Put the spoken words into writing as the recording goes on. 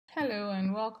Hello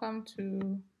and welcome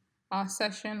to our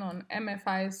session on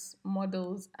MFIs,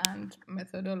 models and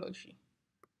methodology.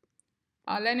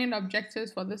 Our learning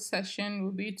objectives for this session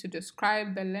will be to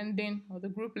describe the lending or the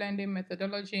group lending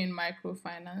methodology in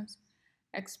microfinance,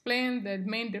 explain the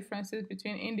main differences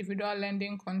between individual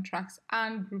lending contracts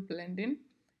and group lending,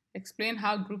 explain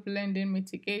how group lending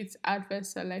mitigates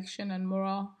adverse selection and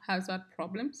moral hazard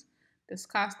problems,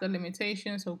 discuss the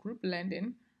limitations of group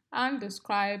lending, and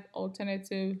describe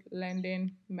alternative lending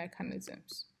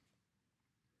mechanisms.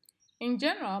 In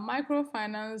general,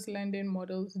 microfinance lending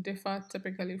models differ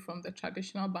typically from the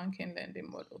traditional banking lending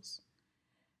models.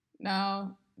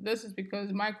 Now, this is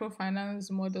because microfinance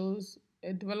models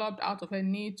developed out of a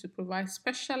need to provide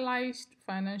specialized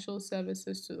financial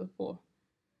services to the poor,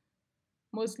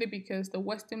 mostly because the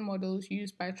Western models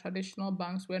used by traditional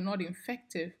banks were not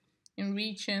effective in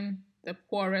reaching the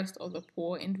poorest of the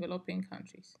poor in developing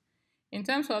countries. In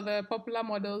terms of the popular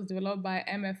models developed by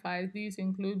MFIs, these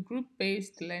include group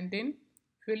based lending,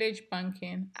 village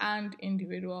banking, and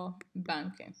individual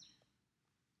banking.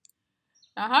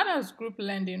 Now, how does group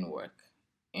lending work?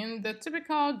 In the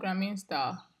typical Grameen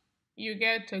style, you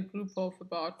get a group of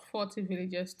about 40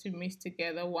 villagers to meet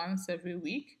together once every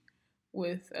week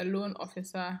with a loan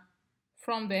officer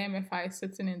from the MFI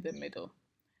sitting in the middle.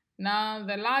 Now,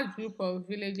 the large group of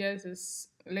villagers is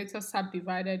later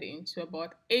subdivided into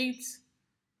about 8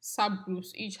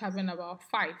 subgroups, each having about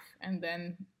 5, and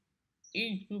then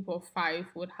each group of 5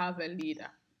 would have a leader.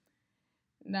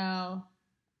 Now,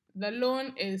 the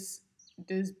loan is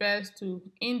disbursed to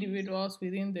individuals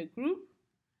within the group,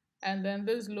 and then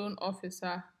this loan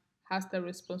officer has the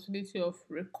responsibility of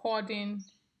recording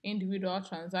individual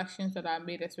transactions that are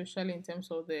made, especially in terms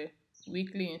of the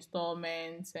weekly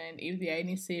installments and if there are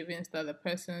any savings that the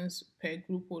persons per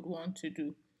group would want to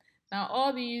do. Now,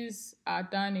 all these are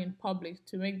done in public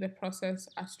to make the process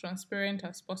as transparent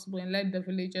as possible and let the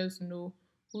villagers know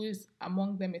who is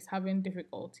among them is having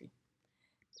difficulty.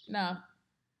 Now,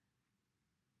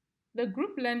 the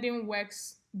group lending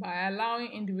works by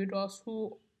allowing individuals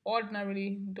who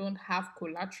ordinarily don't have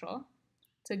collateral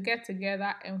to get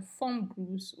together and form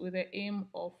groups with the aim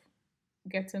of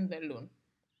getting the loan.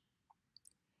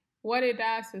 What it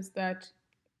does is that,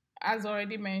 as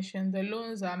already mentioned, the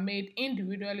loans are made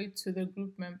individually to the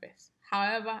group members.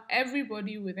 However,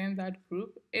 everybody within that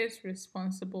group is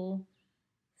responsible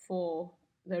for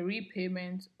the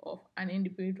repayment of an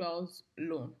individual's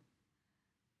loan.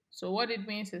 So, what it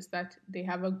means is that they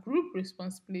have a group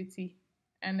responsibility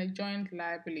and a joint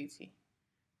liability.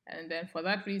 And then, for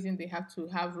that reason, they have to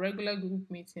have regular group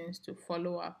meetings to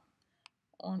follow up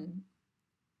on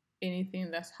anything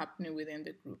that's happening within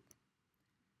the group.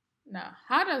 Now,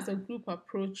 how does the group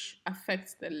approach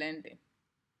affect the lending?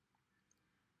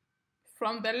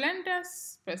 From the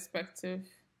lender's perspective,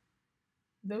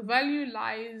 the value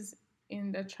lies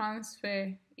in the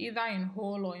transfer, either in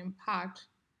whole or in part,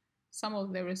 some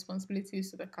of the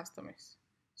responsibilities to the customers.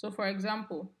 So, for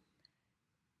example,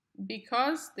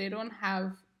 because they don't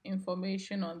have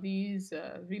information on these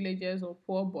villagers or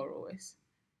poor borrowers,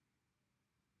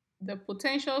 the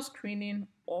potential screening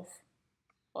of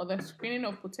or the screening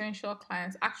of potential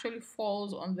clients actually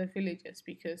falls on the villagers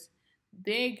because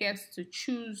they get to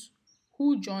choose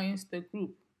who joins the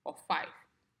group of 5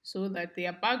 so that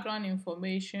their background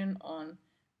information on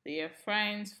their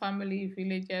friends, family,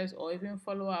 villagers, or even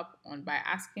follow up on by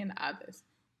asking others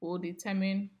will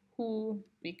determine who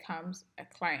becomes a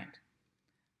client.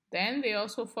 Then they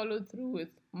also follow through with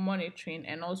monitoring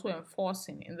and also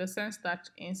enforcing, in the sense that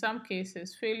in some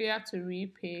cases, failure to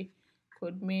repay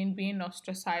could mean being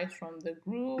ostracized from the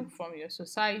group, from your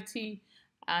society,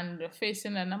 and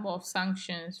facing a number of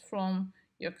sanctions from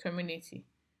your community.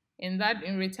 In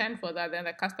return for that, then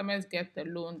the customers get the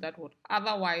loan that would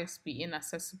otherwise be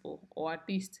inaccessible, or at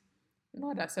least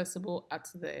not accessible at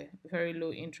the very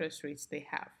low interest rates they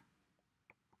have.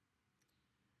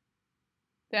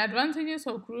 The advantages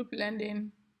of group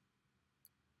lending: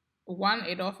 one,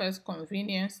 it offers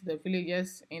convenience to the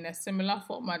villagers in a similar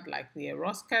format like the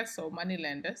Roscas or money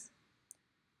lenders.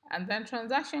 And then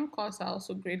transaction costs are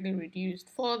also greatly reduced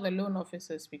for the loan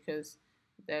officers because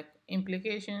the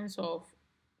implications of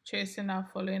chasing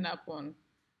up, following up on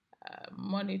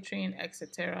monitoring,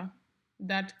 etc.,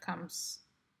 that comes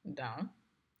down.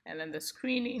 And then the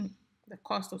screening, the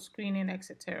cost of screening,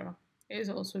 etc., is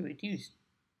also reduced.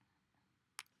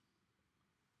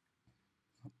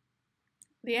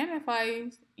 The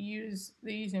MFIs use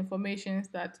these informations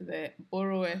that the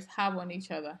borrowers have on each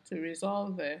other to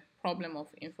resolve the problem of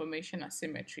information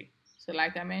asymmetry. So,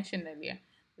 like I mentioned earlier,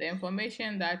 the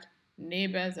information that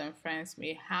neighbors and friends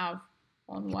may have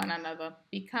on one another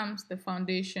becomes the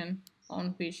foundation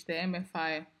on which the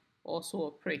MFI also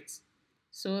operates,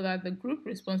 so that the group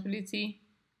responsibility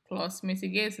clause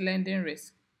mitigates lending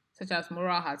risk, such as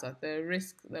moral hazard,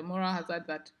 the moral hazard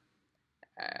that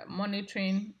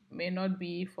monitoring may not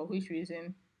be, for which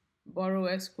reason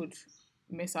borrowers could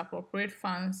misappropriate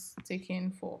funds taken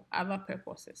for other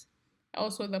purposes.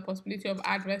 Also, the possibility of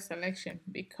adverse selection,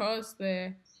 because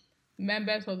the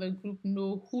members of the group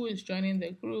know who is joining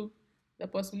the group, the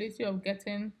possibility of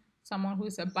getting someone who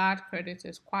is a bad credit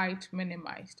is quite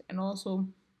minimized. And also,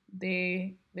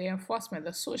 the enforcement,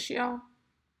 the social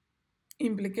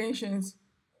implications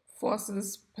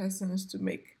forces persons to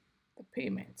make the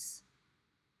payments.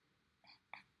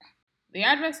 The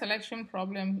adverse selection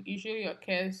problem usually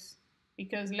occurs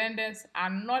because lenders are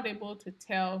not able to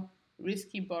tell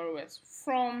risky borrowers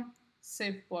from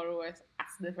safe borrowers at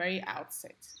the very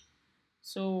outset.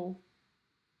 So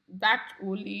that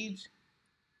will lead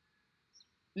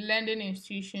lending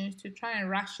institutions to try and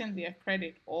ration their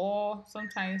credit, or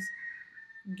sometimes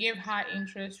give high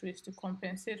interest rates to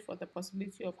compensate for the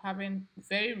possibility of having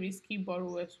very risky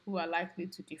borrowers who are likely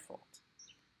to default.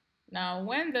 Now,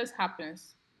 when this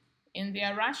happens, in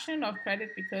their ration of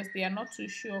credit, because they are not too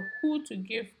sure who to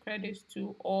give credit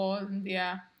to, or in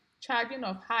their charging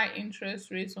of high interest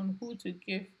rates on who to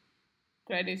give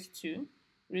credit to,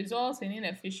 results in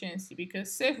inefficiency,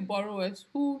 because safe borrowers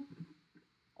who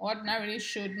ordinarily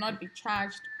should not be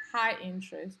charged high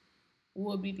interest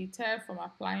will be deterred from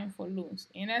applying for loans.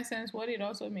 In essence, what it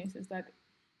also means is that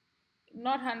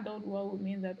not handled well would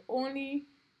mean that only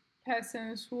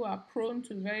persons who are prone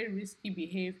to very risky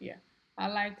behavior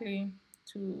are likely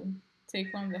to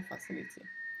take on the facility.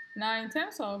 Now, in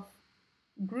terms of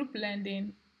group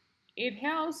lending, it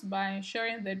helps by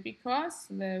ensuring that because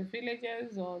the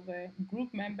villagers or the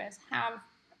group members have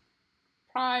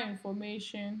prior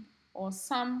information or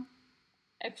some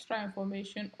extra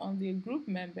information on the group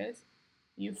members,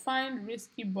 you find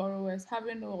risky borrowers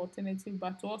having no alternative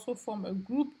but to also form a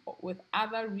group with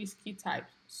other risky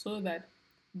types, so that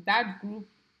that group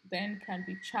then can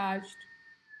be charged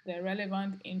the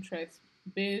relevant interest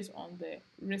based on the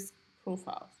risk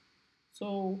profiles.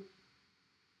 So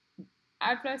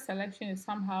adverse selection is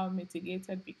somehow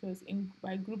mitigated because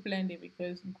by group lending,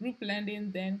 because group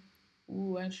lending then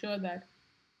will ensure that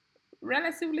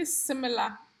relatively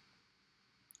similar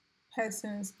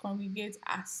persons congregate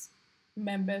as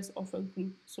members of a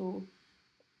group. So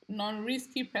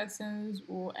non-risky persons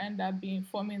will end up being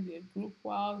forming their group,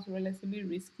 whilst relatively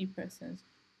risky persons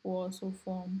will also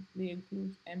form their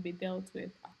groups and be dealt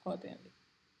with accordingly.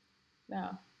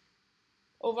 Now,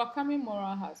 overcoming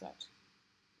moral hazard.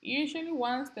 Usually,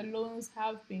 once the loans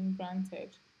have been granted,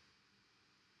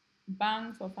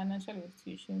 banks or financial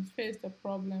institutions face the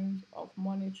problems of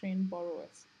monitoring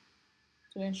borrowers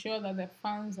to ensure that the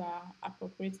funds are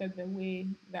appropriated the way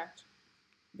that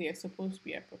they are supposed to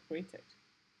be appropriated.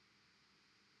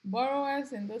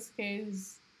 Borrowers, in this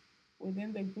case,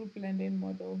 within the group lending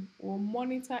model, will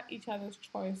monitor each other's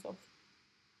choice of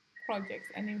projects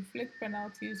and inflict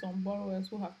penalties on borrowers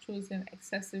who have chosen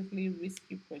excessively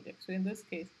risky projects. So, in this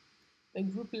case, the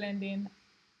group lending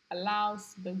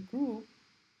allows the group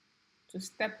to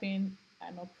step in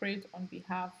and operate on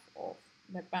behalf of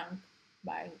the bank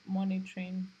by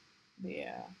monitoring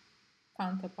their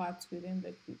counterparts within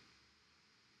the group.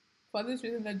 For this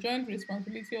reason, the joint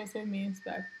responsibility also means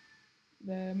that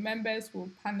the members will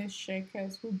punish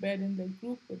shakers who burden the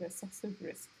group with excessive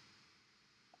risk.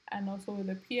 And also with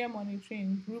the peer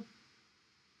monitoring group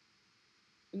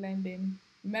lending,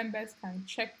 members can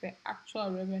check the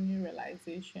actual revenue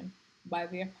realization by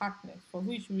their partners, for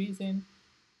which reason,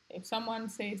 if someone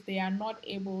says they are not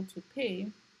able to pay,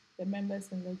 the members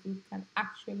in the group can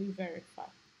actually verify.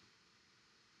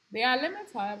 There are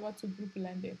limits, however, to group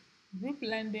lending. Group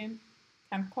lending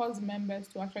can cause members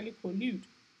to actually collude,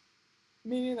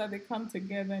 meaning that they come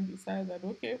together and decide that,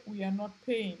 okay, we are not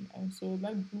paying, and so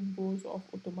that group goes off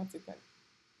automatically.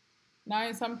 Now,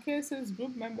 in some cases,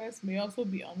 group members may also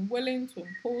be unwilling to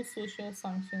impose social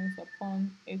sanctions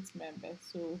upon its members,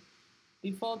 so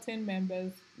defaulting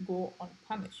members go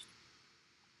unpunished.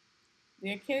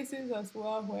 There are cases as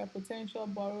well where potential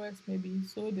borrowers may be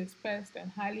so dispersed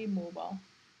and highly mobile,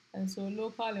 and so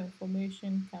local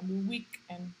information can be weak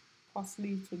and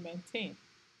costly to maintain,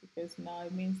 because now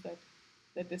it means that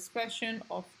the dispersion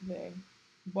of the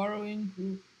borrowing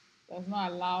group does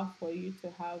not allow for you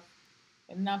to have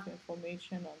enough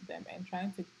information on them, and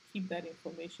trying to keep that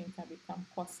information can become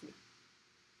costly.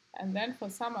 And then for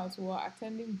some as well,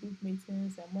 attending group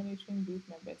meetings and monitoring group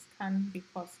members can be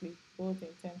costly, both in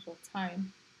terms of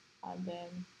time and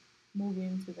then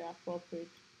moving to the appropriate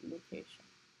location.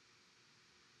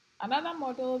 Another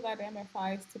model that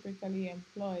MFIs typically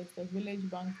employ is the village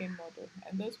banking model,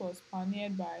 and this was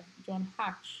pioneered by John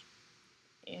Hatch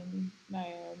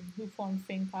who formed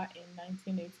Finca in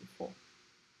 1984.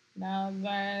 Now,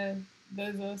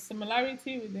 there's a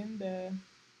similarity within the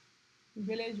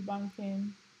village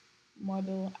banking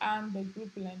model and the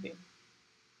group lending.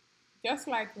 Just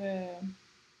like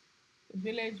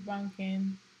village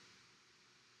banking,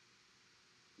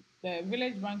 the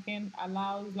village banking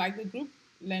allows, like the group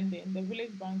lending, the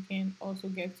village banking also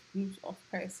gets groups of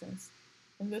persons.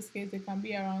 In this case, it can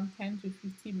be around 10 to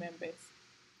 50 members.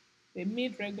 They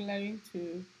meet regularly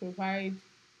to provide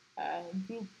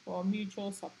group or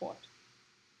mutual support.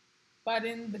 But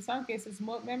in some cases,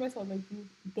 members of the group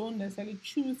don't necessarily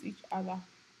choose each other,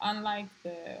 unlike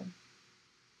the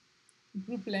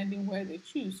group lending where they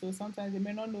choose. So sometimes they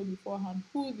may not know beforehand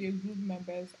who their group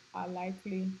members are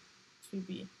likely to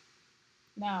be.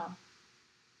 Now,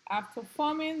 after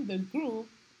forming the group,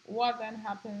 what then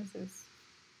happens is,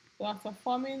 so after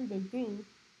forming the group,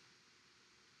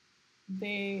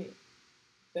 they,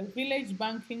 the village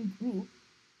banking group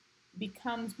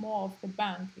becomes more of the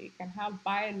bank. They can have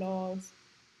bylaws,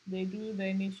 they do the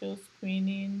initial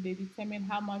screening, they determine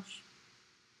how much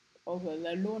of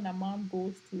the loan amount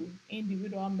goes to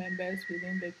individual members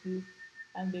within the group,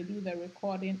 and they do the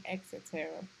recording, etc.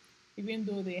 Even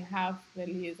though they have the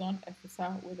liaison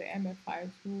officer with the MFIs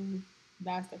who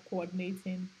does the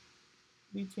coordinating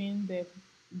between the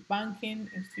banking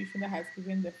institution that has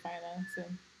given the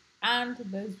financing and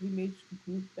this village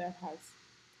group that has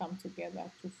come together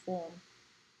to form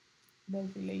the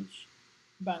village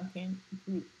banking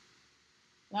group.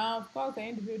 Now, of course, the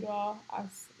individual,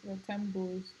 as the term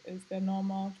goes, is the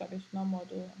normal traditional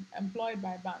model employed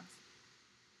by banks.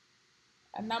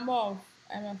 A number of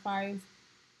MFIs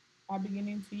are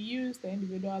beginning to use the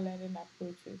individual lending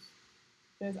approaches.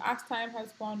 Because as time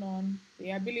has gone on,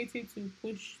 the ability to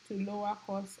push to lower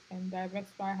costs and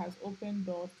diversify has opened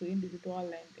doors to individual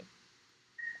lending,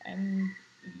 and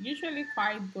usually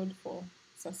quite good for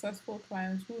successful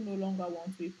clients who no longer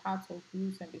want to be part of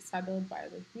groups and be saddled by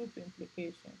the group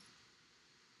implications.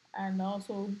 And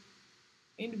also,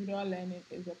 individual learning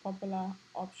is a popular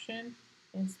option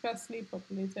in sparsely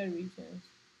populated regions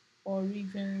or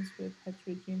regions with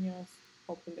heterogeneous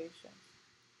populations.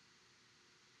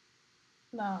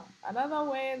 Now, another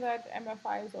way that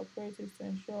MFIs operate is to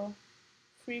ensure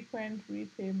frequent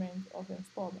repayment of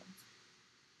installments.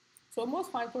 So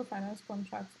most microfinance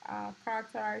contracts are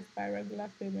characterized by regular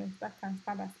payments that can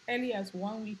start as early as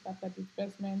 1 week after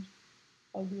disbursement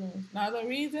of loans. Now, the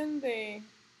reason they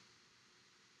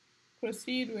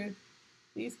proceed with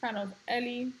these kind of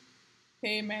early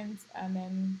payments and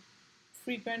then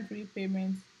frequent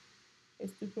repayments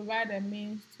is to provide a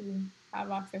means to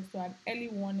have access to an early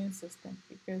warning system,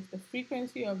 because the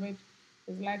frequency of it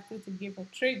is likely to give a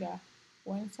trigger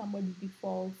when somebody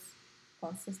defaults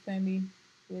consistently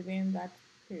within that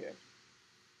period.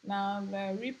 Now,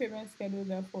 the repayment schedule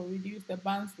therefore reduces the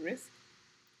bank's risk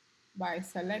by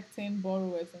selecting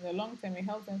borrowers. In the long term, it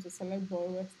helps them to select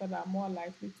borrowers that are more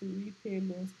likely to repay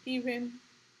loans even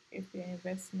if their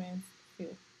investments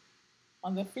fail.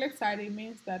 On the flip side, it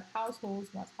means that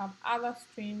households must have other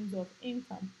streams of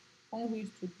income on which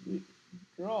to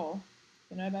draw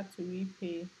in order to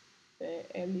repay the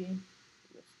early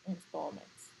installments.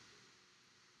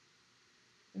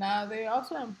 Now, they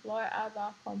also employ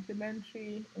other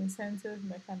complementary incentive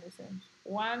mechanisms.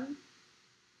 One,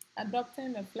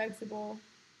 adopting a flexible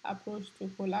approach to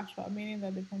collateral, meaning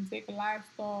that they can take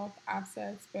livestock,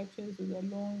 assets, purchase with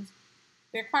the loans.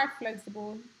 They're quite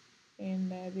flexible in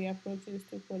the approaches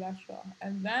to collateral.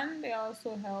 And then they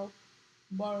also help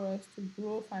borrowers to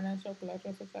grow financial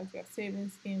collateral such as their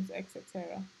savings schemes,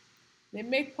 etc. They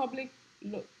make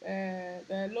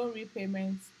the loan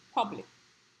repayments public.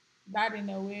 That in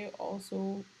a way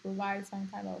also provides some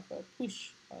kind of a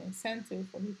push or incentive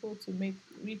for people to make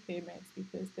repayments,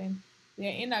 because then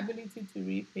their inability to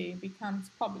repay becomes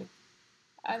public.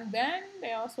 And then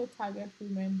they also target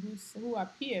women who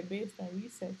appear, based on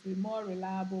research, to be more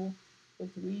reliable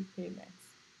with repayments.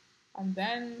 And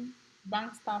then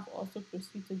bank staff also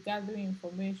proceed to gather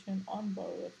information on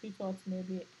borrowers, which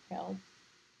ultimately help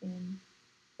in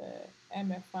the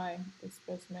MFI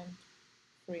disbursement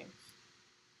frames.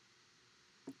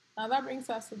 Now that brings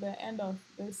us to the end of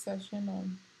this session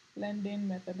on lending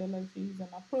methodologies and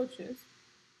approaches.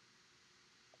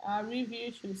 Our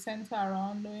review should center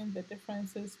around knowing the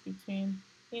differences between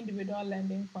individual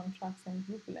lending contracts and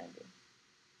group lending.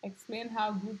 Explain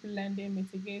how group lending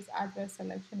mitigates adverse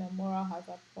selection and moral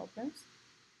hazard problems.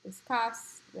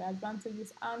 discuss the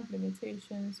advantages and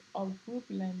limitations of group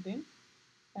lending,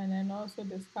 and then also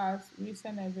discuss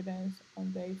recent evidence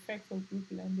on the effect of group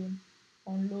lending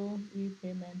on loan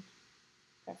repayment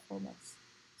performance.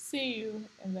 See you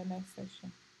in the next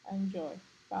session. Enjoy.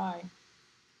 Bye.